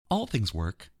All Things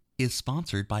Work is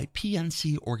sponsored by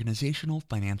PNC Organizational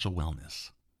Financial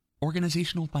Wellness.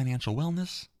 Organizational Financial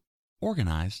Wellness,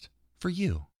 organized for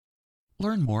you.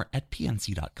 Learn more at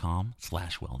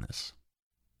pnc.com/wellness.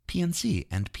 PNC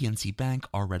and PNC Bank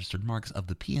are registered marks of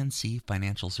the PNC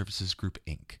Financial Services Group,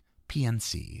 Inc.,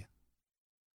 PNC.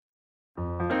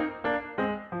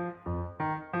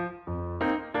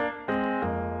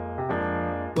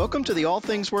 Welcome to the All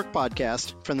Things Work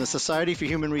podcast from the Society for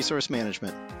Human Resource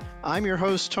Management. I'm your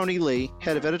host, Tony Lee,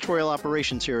 Head of Editorial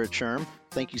Operations here at SHRM.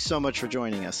 Thank you so much for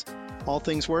joining us. All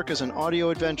Things Work is an audio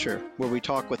adventure where we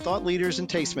talk with thought leaders and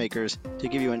tastemakers to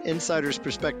give you an insider's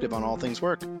perspective on all things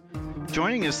work.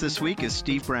 Joining us this week is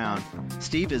Steve Brown.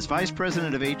 Steve is Vice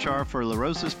President of HR for La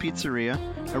Rosa's Pizzeria,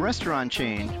 a restaurant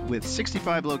chain with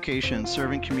 65 locations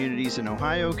serving communities in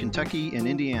Ohio, Kentucky, and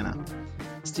Indiana.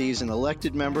 Steve's an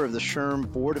elected member of the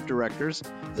SHRM Board of Directors,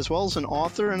 as well as an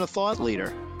author and a thought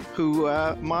leader who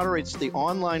moderates the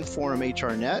online forum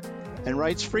HRNet and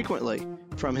writes frequently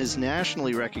from his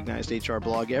nationally recognized HR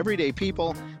blog, Everyday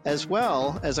People, as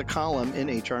well as a column in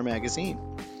HR Magazine.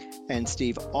 And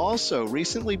Steve also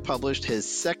recently published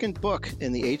his second book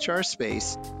in the HR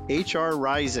space, HR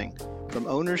Rising, From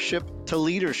Ownership to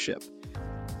Leadership.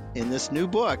 In this new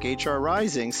book, HR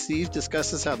Rising, Steve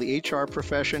discusses how the HR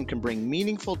profession can bring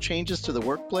meaningful changes to the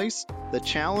workplace, the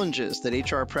challenges that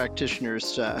HR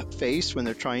practitioners face when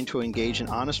they're trying to engage in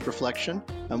honest reflection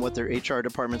on what their HR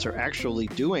departments are actually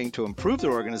doing to improve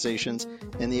their organizations,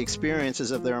 and the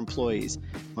experiences of their employees.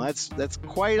 Well, that's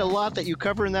quite a lot that you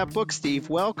cover in that book, Steve.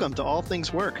 Welcome to All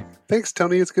Things Work. Thanks,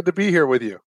 Tony. It's good to be here with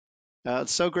you.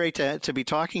 It's so great to be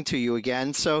talking to you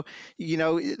again. So,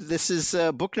 this is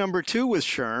book number 2 with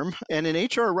SHRM. And in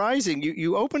HR Rising,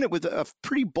 you open it with a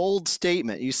pretty bold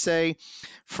statement. You say,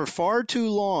 for far too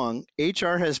long,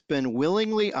 HR has been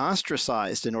willingly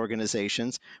ostracized in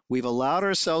organizations. We've allowed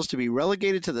ourselves to be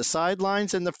relegated to the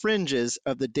sidelines and the fringes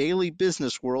of the daily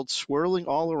business world swirling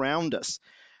all around us.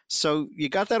 So you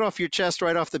got that off your chest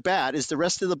right off the bat. Is the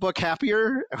rest of the book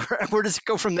happier? Where does it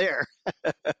go from there?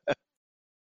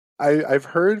 I've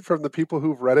heard from the people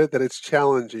who've read it that it's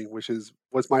challenging, which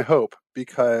was my hope,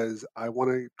 because I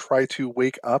want to try to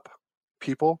wake up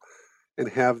people and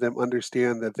have them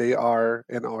understand that they are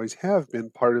and always have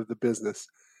been part of the business.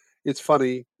 It's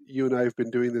funny, you and I have been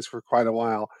doing this for quite a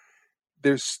while.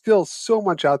 There's still so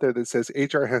much out there that says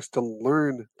HR has to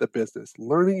learn the business.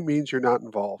 Learning means you're not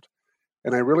involved.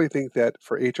 And I really think that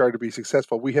for HR to be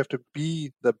successful, we have to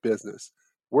be the business.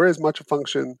 We're as much a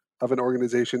function of an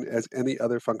organization as any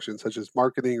other function, such as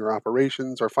marketing or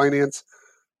operations or finance.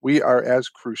 We are as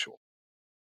crucial.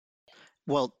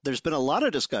 Well, there's been a lot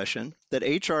of discussion that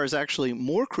HR is actually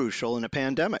more crucial in a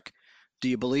pandemic. Do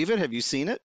you believe it? Have you seen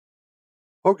it?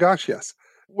 Oh gosh, yes.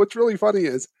 What's really funny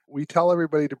is we tell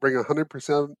everybody to bring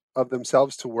 100% of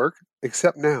themselves to work,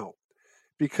 except now.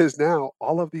 Because now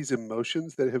all of these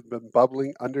emotions that have been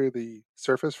bubbling under the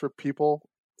surface for people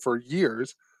for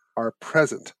years are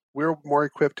present. We're more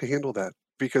equipped to handle that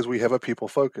because we have a people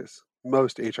focus.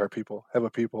 Most HR people have a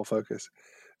people focus.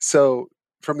 So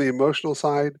from the emotional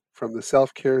side, from the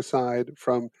self-care side,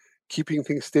 from keeping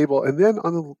things stable, and then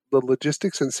on the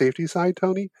logistics and safety side,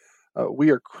 Tony, we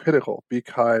are critical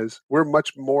because we're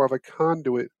much more of a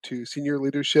conduit to senior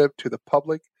leadership, to the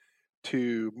public,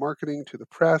 to marketing, to the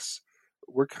press.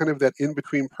 We're kind of that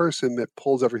in-between person that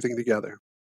pulls everything together.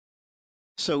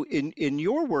 So in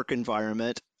your work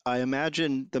environment, I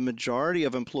imagine the majority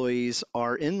of employees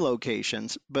are in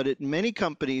locations, but at many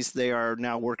companies, they are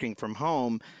now working from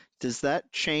home. Does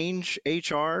that change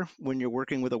HR when you're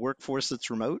working with a workforce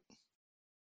that's remote?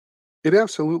 It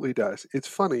absolutely does. It's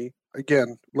funny,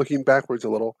 again, looking backwards a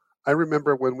little, I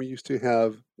remember when we used to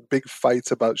have big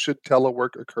fights about should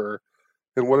telework occur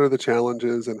and what are the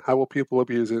challenges and how will people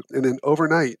abuse it. And then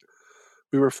overnight,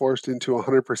 we were forced into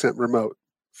 100% remote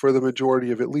for the majority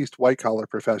of at least white-collar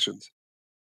professions.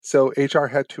 So HR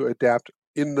had to adapt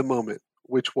in the moment,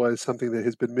 which was something that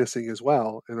has been missing as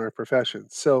well in our profession.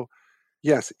 So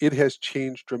yes, it has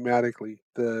changed dramatically.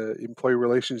 The employee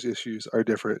relations issues are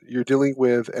different. You're dealing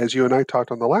with, as you and I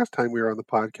talked on the last time we were on the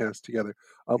podcast together,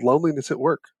 loneliness at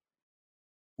work.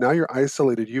 Now you're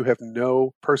isolated. You have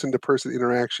no person-to-person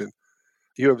interaction.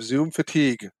 You have Zoom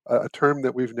fatigue, a term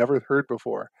that we've never heard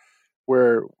before,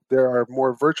 where there are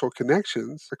more virtual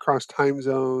connections across time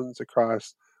zones,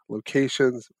 across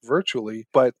locations, virtually,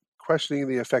 but questioning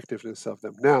the effectiveness of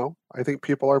them. Now, I think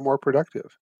people are more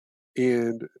productive,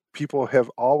 and people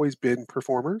have always been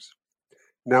performers.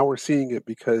 Now we're seeing it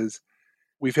because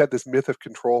we've had this myth of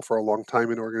control for a long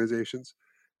time in organizations.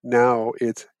 Now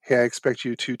it's, hey, I expect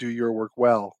you to do your work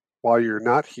well while you're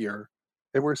not here,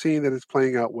 And we're seeing that it's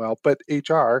playing out well. But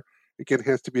HR, again,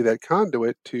 has to be that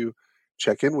conduit to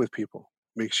check in with people,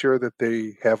 make sure that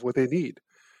they have what they need,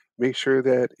 make sure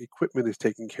that equipment is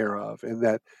taken care of and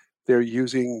that they're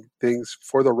using things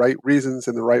for the right reasons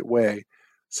in the right way.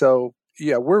 So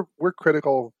yeah, we're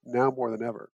critical now more than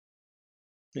ever.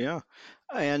 Yeah.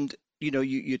 And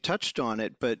you touched on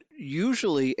it, but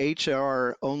usually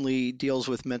HR only deals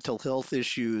with mental health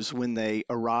issues when they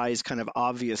arise kind of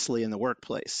obviously in the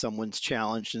workplace. Someone's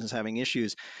challenged and is having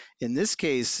issues. In this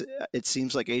case, it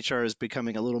seems like HR is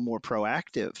becoming a little more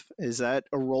proactive. Is that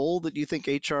a role that you think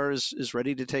HR is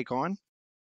ready to take on?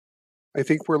 I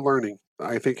think we're learning.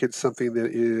 I think it's something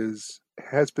that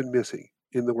has been missing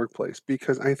in the workplace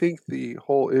because I think the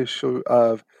whole issue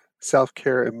of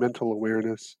self-care and mental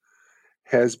awareness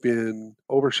has been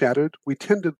overshadowed. We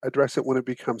tend to address it when it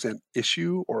becomes an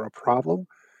issue or a problem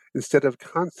instead of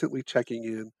constantly checking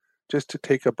in just to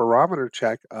take a barometer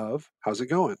check of how's it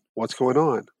going? What's going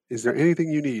on? Is there anything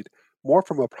you need? More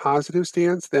from a positive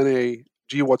stance than a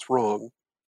gee, what's wrong?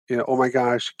 Oh my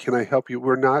gosh, can I help you?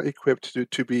 We're not equipped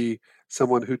to be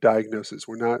someone who diagnoses.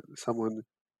 We're not someone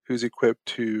who's equipped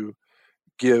to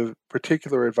give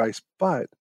particular advice, but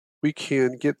we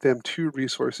can get them to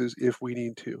resources if we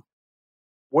need to.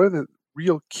 One of the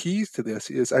real keys to this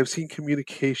is I've seen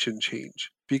communication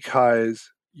change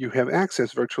because you have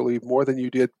access virtually more than you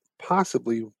did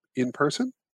possibly in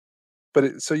person.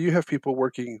 So you have people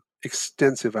working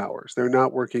extensive hours. They're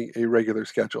not working a regular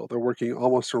schedule. They're working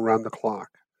almost around the clock.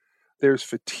 There's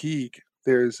fatigue.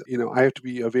 I have to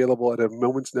be available at a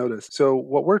moment's notice. So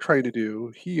what we're trying to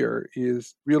do here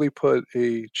is really put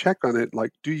a check on it.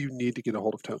 Like, do you need to get a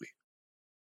hold of Tony?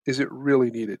 Is it really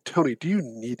needed? Tony, do you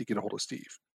need to get a hold of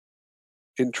Steve?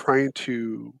 In trying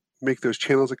to make those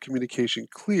channels of communication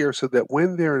clear so that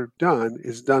when they're done,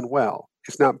 it's done well.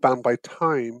 It's not bound by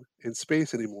time and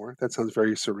space anymore. That sounds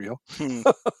very surreal.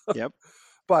 Yep.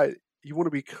 But you want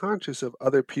to be conscious of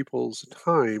other people's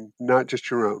time, not just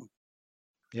your own.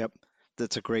 Yep.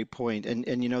 That's a great point. And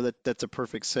that's a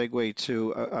perfect segue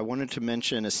to I wanted to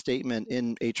mention a statement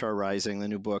in HR Rising, the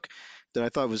new book, that I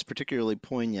thought was particularly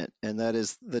poignant, and that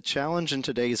is the challenge in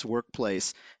today's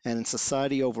workplace and in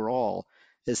society overall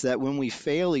is that when we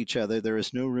fail each other, there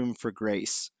is no room for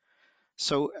grace.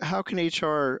 So how can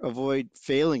HR avoid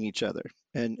failing each other?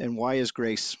 And why is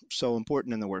grace so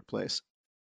important in the workplace?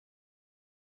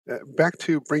 Back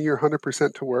to bring your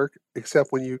 100% to work,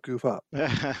 except when you goof up.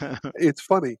 It's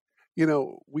funny.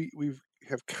 We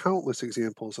have countless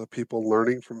examples of people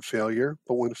learning from failure,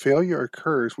 but when failure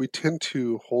occurs, we tend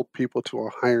to hold people to a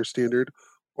higher standard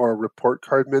or a report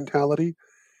card mentality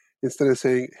instead of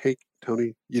saying, hey,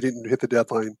 Tony, you didn't hit the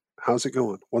deadline. How's it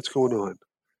going? What's going on?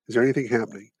 Is there anything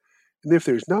happening? And if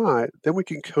there's not, then we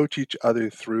can coach each other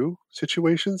through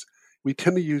situations. We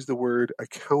tend to use the word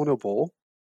accountable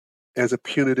as a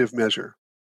punitive measure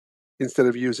instead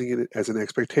of using it as an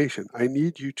expectation. I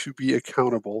need you to be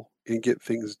accountable and get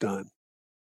things done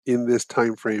in this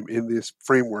time frame, in this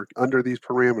framework, under these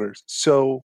parameters.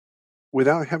 So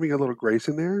without having a little grace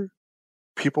in there,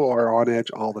 people are on edge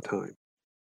all the time.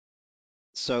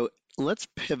 So let's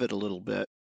pivot a little bit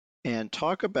and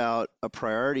talk about a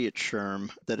priority at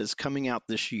SHRM that is coming out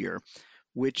this year,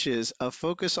 which is a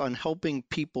focus on helping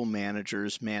people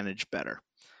managers manage better.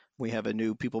 We have a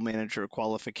new people manager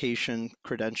qualification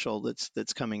credential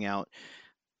that's coming out.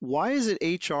 Why is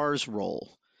it HR's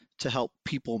role to help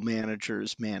people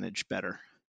managers manage better?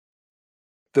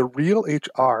 The real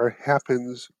HR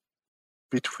happens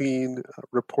between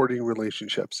reporting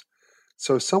relationships.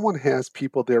 So someone has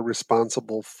people they're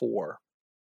responsible for.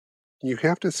 You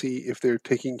have to see if they're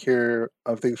taking care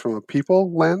of things from a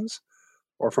people lens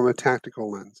or from a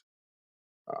tactical lens.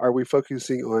 Are we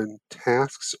focusing on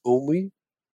tasks only,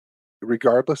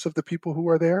 regardless of the people who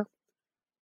are there?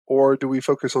 Or do we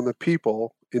focus on the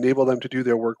people, enable them to do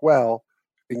their work well,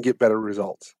 and get better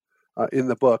results? In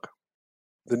the book,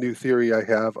 the new theory I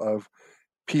have of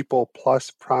people plus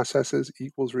processes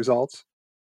equals results.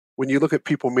 When you look at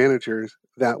people managers,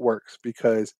 that works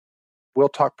because we'll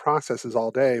talk processes all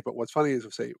day, but what's funny is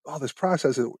we'll say, oh, this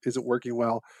process isn't working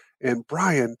well, and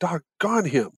Brian, doggone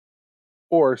him.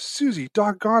 Or Susie,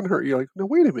 doggone her. You're like, no,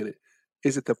 wait a minute.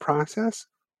 Is it the process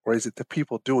or is it the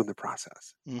people doing the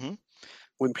process? Mm-hmm.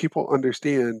 When people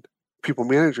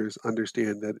managers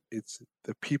understand that it's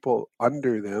the people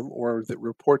under them or that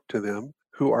report to them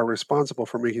who are responsible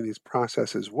for making these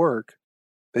processes work,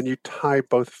 then you tie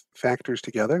both factors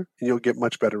together and you'll get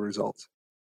much better results.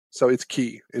 So it's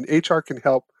key. And HR can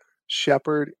help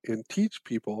shepherd and teach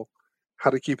people how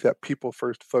to keep that people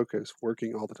first focus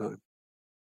working all the time.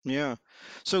 Yeah.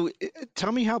 So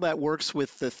tell me how that works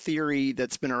with the theory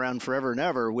that's been around forever and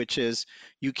ever, which is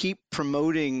you keep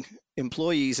promoting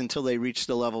employees until they reach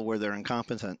the level where they're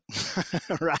incompetent,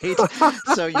 right?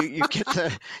 So you get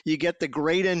the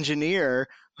great engineer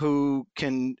who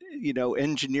can,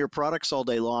 engineer products all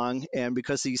day long, and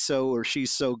because he's so or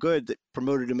she's so good, that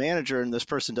promoted to manager, and this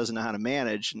person doesn't know how to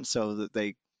manage, and so that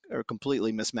they are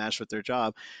completely mismatched with their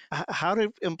job. How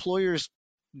do employers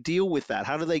deal with that?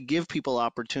 How do they give people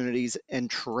opportunities and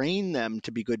train them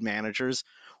to be good managers,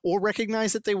 or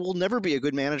recognize that they will never be a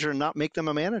good manager and not make them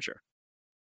a manager?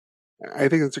 I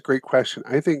think that's a great question.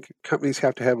 I think companies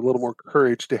have to have a little more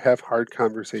courage to have hard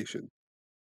conversation.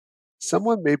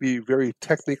 Someone may be very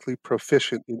technically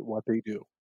proficient in what they do,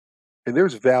 and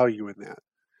there's value in that.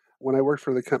 When I worked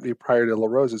for the company prior to La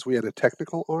Rosa's, we had a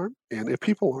technical arm and a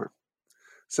people arm.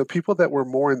 So people that were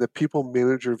more in the people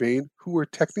manager vein who were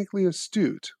technically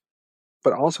astute,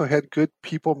 but also had good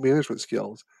people management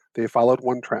skills, they followed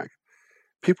one track.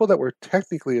 People that were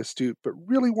technically astute, but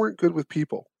really weren't good with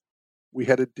people, we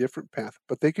had a different path,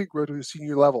 but they could grow to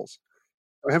senior levels.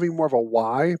 Having more of a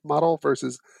Y model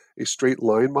versus a straight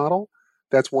line model,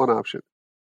 that's one option.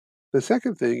 The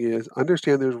second thing is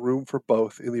understand there's room for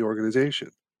both in the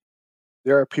organization.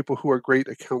 There are people who are great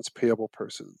accounts payable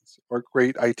persons or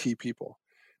great IT people,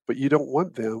 but you don't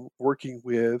want them working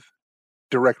with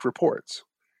direct reports.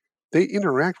 They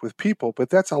interact with people, but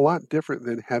that's a lot different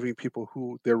than having people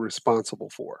who they're responsible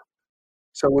for.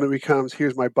 So when it becomes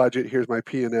here's my budget, here's my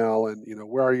P&L, and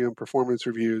where are you in performance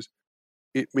reviews,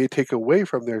 it may take away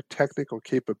from their technical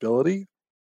capability.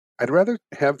 I'd rather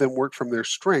have them work from their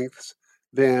strengths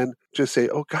than just say,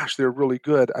 oh gosh, they're really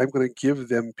good. I'm going to give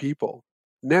them people.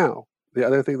 Now, the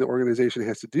other thing the organization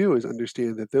has to do is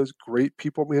understand that those great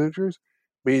people managers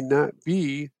may not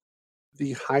be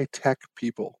the high tech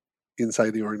people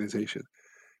inside the organization,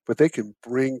 but they can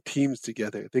bring teams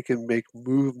together. They can make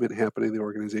movement happen in the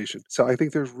organization. So I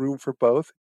think there's room for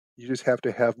both. You just have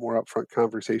to have more upfront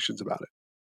conversations about it.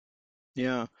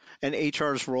 Yeah. And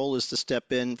HR's role is to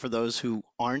step in for those who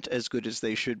aren't as good as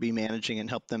they should be managing and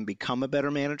help them become a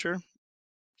better manager.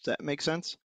 Does that make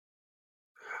sense?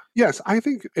 Yes, I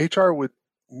think HR would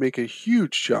make a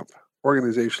huge jump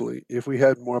organizationally if we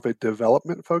had more of a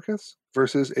development focus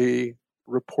versus a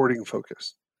reporting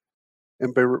focus.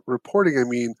 And by reporting, I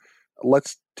mean,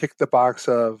 let's tick the box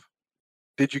of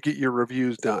did you get your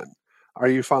reviews done? Are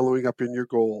you following up in your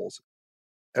goals?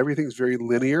 Everything's very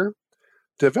linear.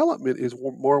 Development is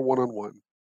more one on one.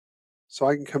 So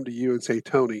I can come to you and say,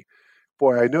 Tony,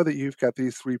 boy, I know that you've got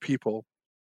these three people.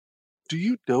 Do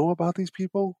you know about these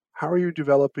people? How are you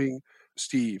developing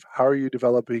Steve? How are you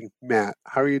developing Matt?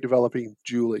 How are you developing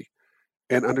Julie?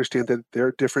 And understand that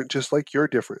they're different just like you're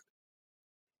different.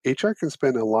 HR can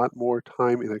spend a lot more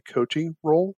time in a coaching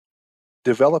role,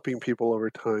 developing people over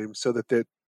time so that the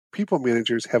people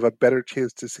managers have a better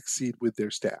chance to succeed with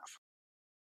their staff.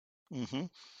 Hmm.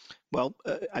 Well,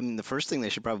 I mean, the first thing they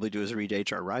should probably do is read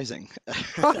HR Rising.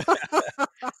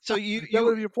 So That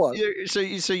would be a plus. so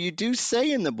you do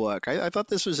say in the book, I thought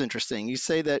this was interesting. You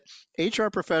say that HR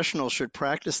professionals should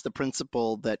practice the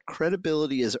principle that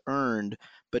credibility is earned,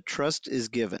 but trust is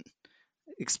given.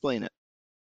 Explain it.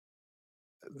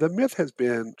 The myth has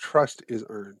been trust is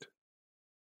earned,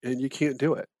 and you can't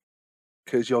do it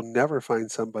because you'll never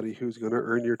find somebody who's going to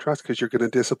earn your trust because you're going to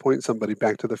disappoint somebody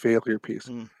back to the failure piece.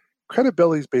 Mm,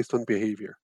 Credibility is based on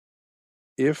behavior.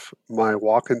 If my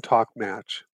walk and talk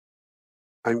match,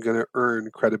 I'm going to earn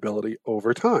credibility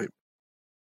over time.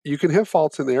 You can have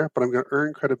faults in there, but I'm going to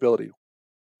earn credibility.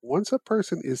 Once a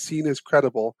person is seen as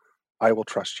credible, I will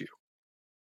trust you.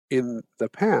 In the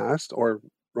past, or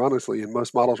honestly, in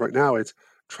most models right now, it's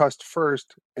trust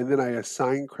first, and then I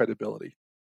assign credibility.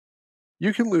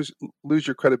 You can lose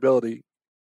your credibility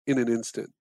in an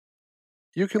instant.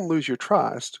 You can lose your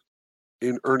trust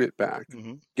and earn it back,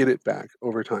 hmm get it back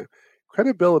over time.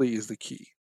 Credibility is the key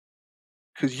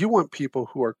because you want people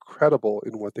who are credible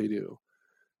in what they do.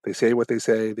 They say what they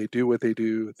say, they do what they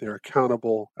do, they're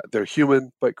accountable, they're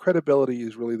human, but credibility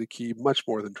is really the key, much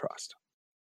more than trust.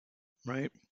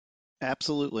 Right.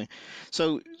 Absolutely.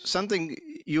 So something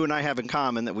you and I have in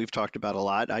common that we've talked about a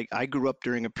lot. I grew up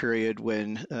during a period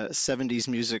when 70s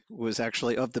music was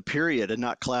actually of the period and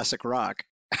not classic rock.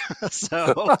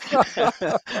 So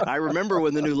I remember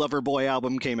when the new Loverboy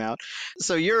album came out.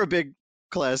 So you're a big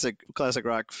classic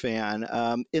rock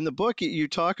fan. In the book, you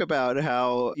talk about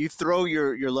how you throw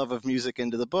your love of music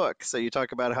into the book. So you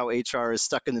talk about how HR is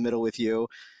stuck in the middle with you,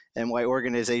 and why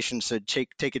organizations should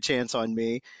take a chance on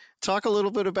me. Talk a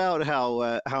little bit about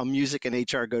how music and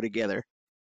HR go together.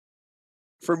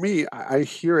 For me, I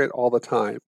hear it all the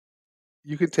time.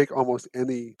 you can take almost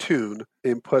any tune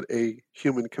and put a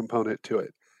human component to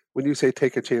it. When you say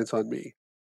take a chance on me,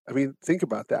 I mean, think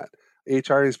about that.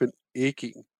 HR has been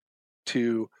aching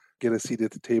to get a seat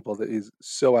at the table that is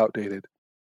so outdated.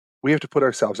 We have to put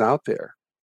ourselves out there.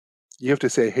 You have to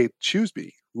say, hey, choose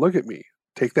me, look at me,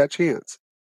 take that chance.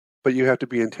 But you have to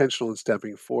be intentional in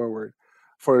stepping forward.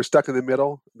 For stuck in the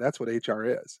middle, that's what HR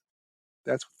is.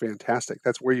 That's fantastic.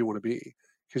 That's where you want to be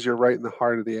because you're right in the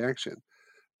heart of the action.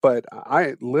 But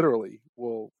I literally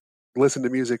will listen to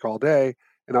music all day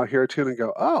and I'll hear a tune and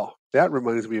go, oh, that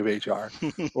reminds me of HR.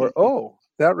 Or, oh,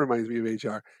 that reminds me of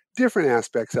HR. Different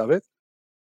aspects of it.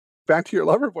 Back to your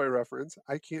Loverboy reference,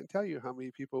 I can't tell you how many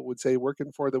people would say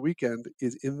working for the weekend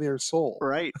is in their soul.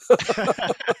 Right.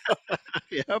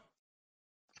 Yep.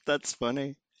 That's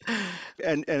funny.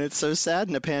 And it's so sad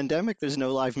in a pandemic, there's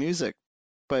no live music.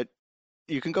 But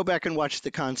you can go back and watch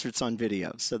the concerts on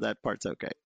video, so that part's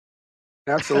okay.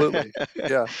 Absolutely.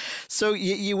 Yeah. So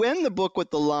you end the book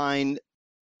with the line,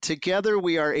 "Together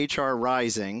we are HR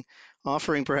Rising,"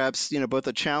 offering perhaps, both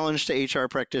a challenge to HR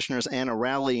practitioners and a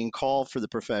rallying call for the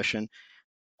profession.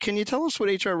 Can you tell us what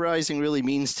HR Rising really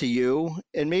means to you?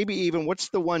 And maybe even what's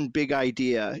the one big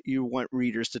idea you want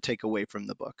readers to take away from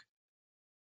the book?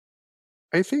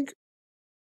 I think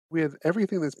with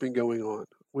everything that's been going on,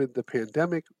 with the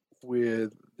pandemic,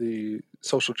 with the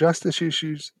social justice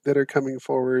issues that are coming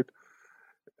forward,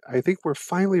 I think we're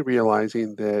finally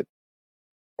realizing that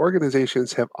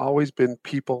organizations have always been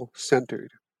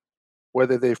people-centered,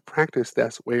 whether they've practiced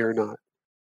that way or not.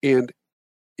 And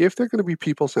if they're going to be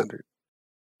people-centered,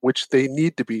 which they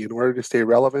need to be in order to stay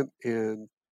relevant and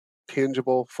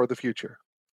tangible for the future,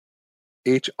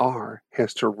 HR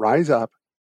has to rise up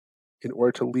in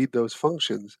order to lead those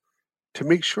functions to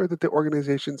make sure that the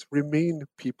organizations remain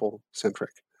people-centric.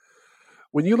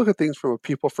 When you look at things from a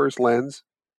people-first lens,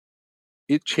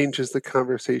 it changes the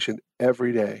conversation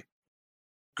every day.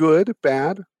 Good,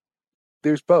 bad,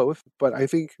 there's both, but I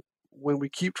think when we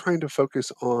keep trying to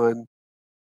focus on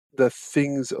the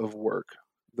things of work,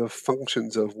 the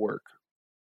functions of work,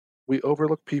 we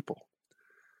overlook people.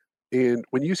 And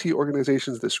when you see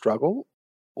organizations that struggle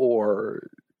or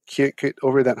can't get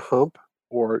over that hump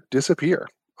or disappear,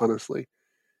 honestly,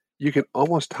 you can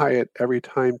almost tie it every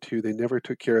time to they never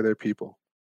took care of their people.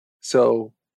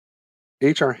 So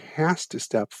HR has to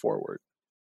step forward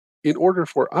in order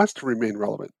for us to remain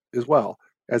relevant as well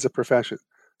as a profession.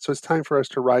 So it's time for us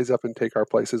to rise up and take our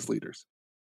place as leaders.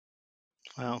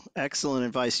 Wow, excellent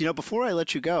advice. Before I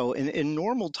let you go, in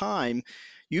normal time,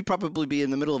 you'd probably be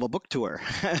in the middle of a book tour,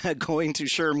 going to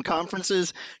SHRM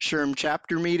conferences, SHRM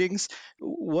chapter meetings.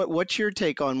 What's your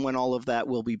take on when all of that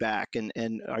will be back?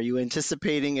 And are you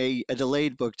anticipating a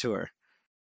delayed book tour?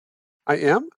 I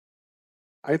am.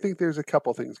 I think there's a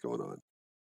couple things going on.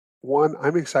 One,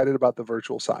 I'm excited about the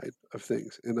virtual side of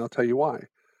things, and I'll tell you why.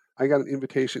 I got an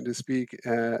invitation to speak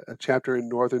at a chapter in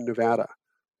Northern Nevada.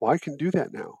 Well, I can do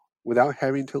that now without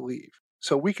having to leave.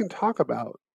 So we can talk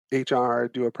about HR,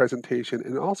 do a presentation,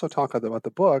 and also talk about the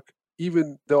book,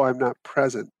 even though I'm not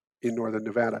present in Northern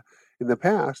Nevada. In the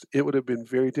past, it would have been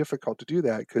very difficult to do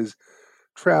that because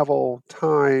travel,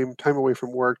 time away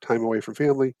from work, time away from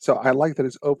family. So I like that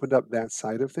it's opened up that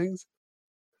side of things.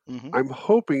 Mm-hmm. I'm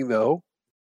hoping, though,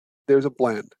 there's a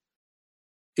blend.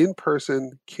 In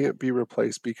person can't be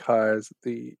replaced because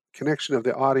the connection of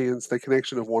the audience, the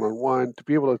connection of one-on-one, to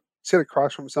be able to sit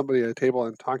across from somebody at a table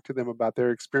and talk to them about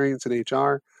their experience in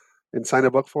HR and sign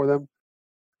a book for them,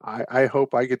 I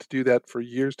hope I get to do that for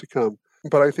years to come.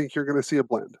 But I think you're going to see a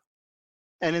blend.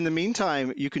 And in the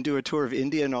meantime, you can do a tour of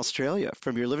India and Australia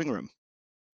from your living room.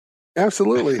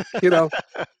 Absolutely.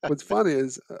 What's fun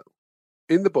is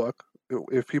in the book,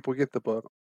 if people get the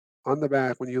book, on the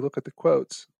back, when you look at the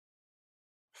quotes,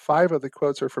 5 of the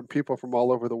quotes are from people from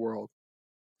all over the world.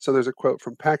 So there's a quote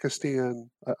from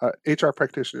Pakistan, HR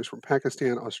practitioners from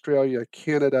Pakistan, Australia,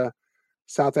 Canada,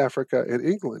 South Africa, and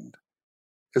England,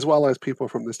 as well as people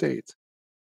from the States.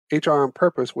 HR on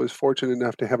Purpose was fortunate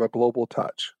enough to have a global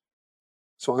touch.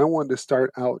 So I wanted to start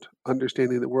out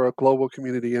understanding that we're a global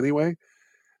community anyway.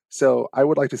 So I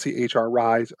would like to see HR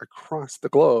rise across the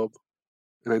globe.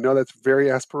 And I know that's very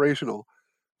aspirational,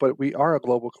 but we are a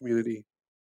global community.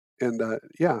 And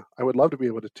I would love to be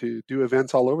able to do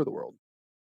events all over the world.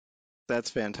 That's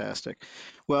fantastic.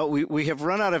 Well, we have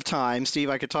run out of time. Steve,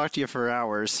 I could talk to you for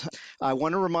hours. I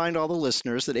want to remind all the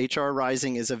listeners that HR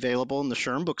Rising is available in the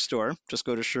SHRM bookstore. Just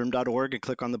go to shrm.org and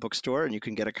click on the bookstore, and you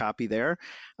can get a copy there.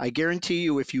 I guarantee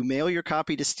you, if you mail your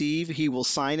copy to Steve, he will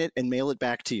sign it and mail it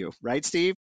back to you. Right,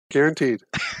 Steve? Guaranteed.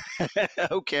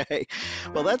 Okay.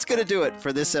 Well, that's going to do it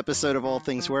for this episode of All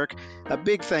Things Work. A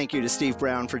big thank you to Steve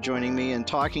Brown for joining me and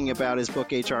talking about his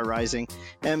book, HR Rising.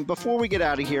 And before we get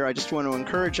out of here, I just want to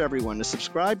encourage everyone to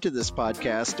subscribe to this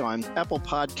podcast on Apple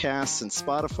Podcasts and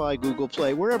Spotify, Google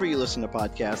Play, wherever you listen to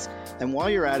podcasts. And while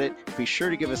you're at it, be sure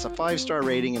to give us a 5-star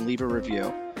rating and leave a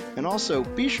review. And also,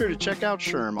 be sure to check out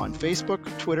SHRM on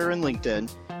Facebook, Twitter, and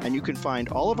LinkedIn. And you can find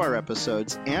all of our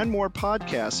episodes and more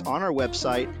podcasts on our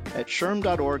website at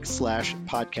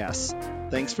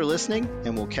shrm.org/podcasts. Thanks for listening,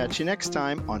 and we'll catch you next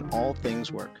time on All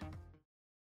Things Work.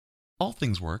 All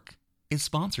Things Work is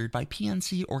sponsored by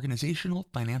PNC Organizational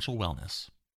Financial Wellness,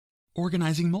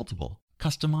 organizing multiple,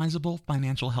 customizable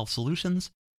financial health solutions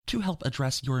to help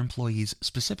address your employees'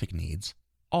 specific needs,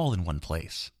 all in one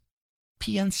place.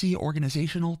 PNC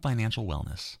Organizational Financial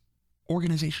Wellness.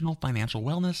 Organizational financial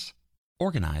wellness,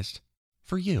 organized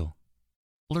for you.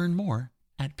 Learn more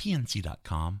at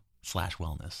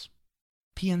pnc.com/wellness.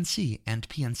 PNC and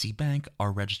PNC Bank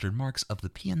are registered marks of the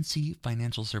PNC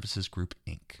Financial Services Group,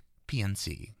 Inc.,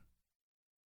 PNC.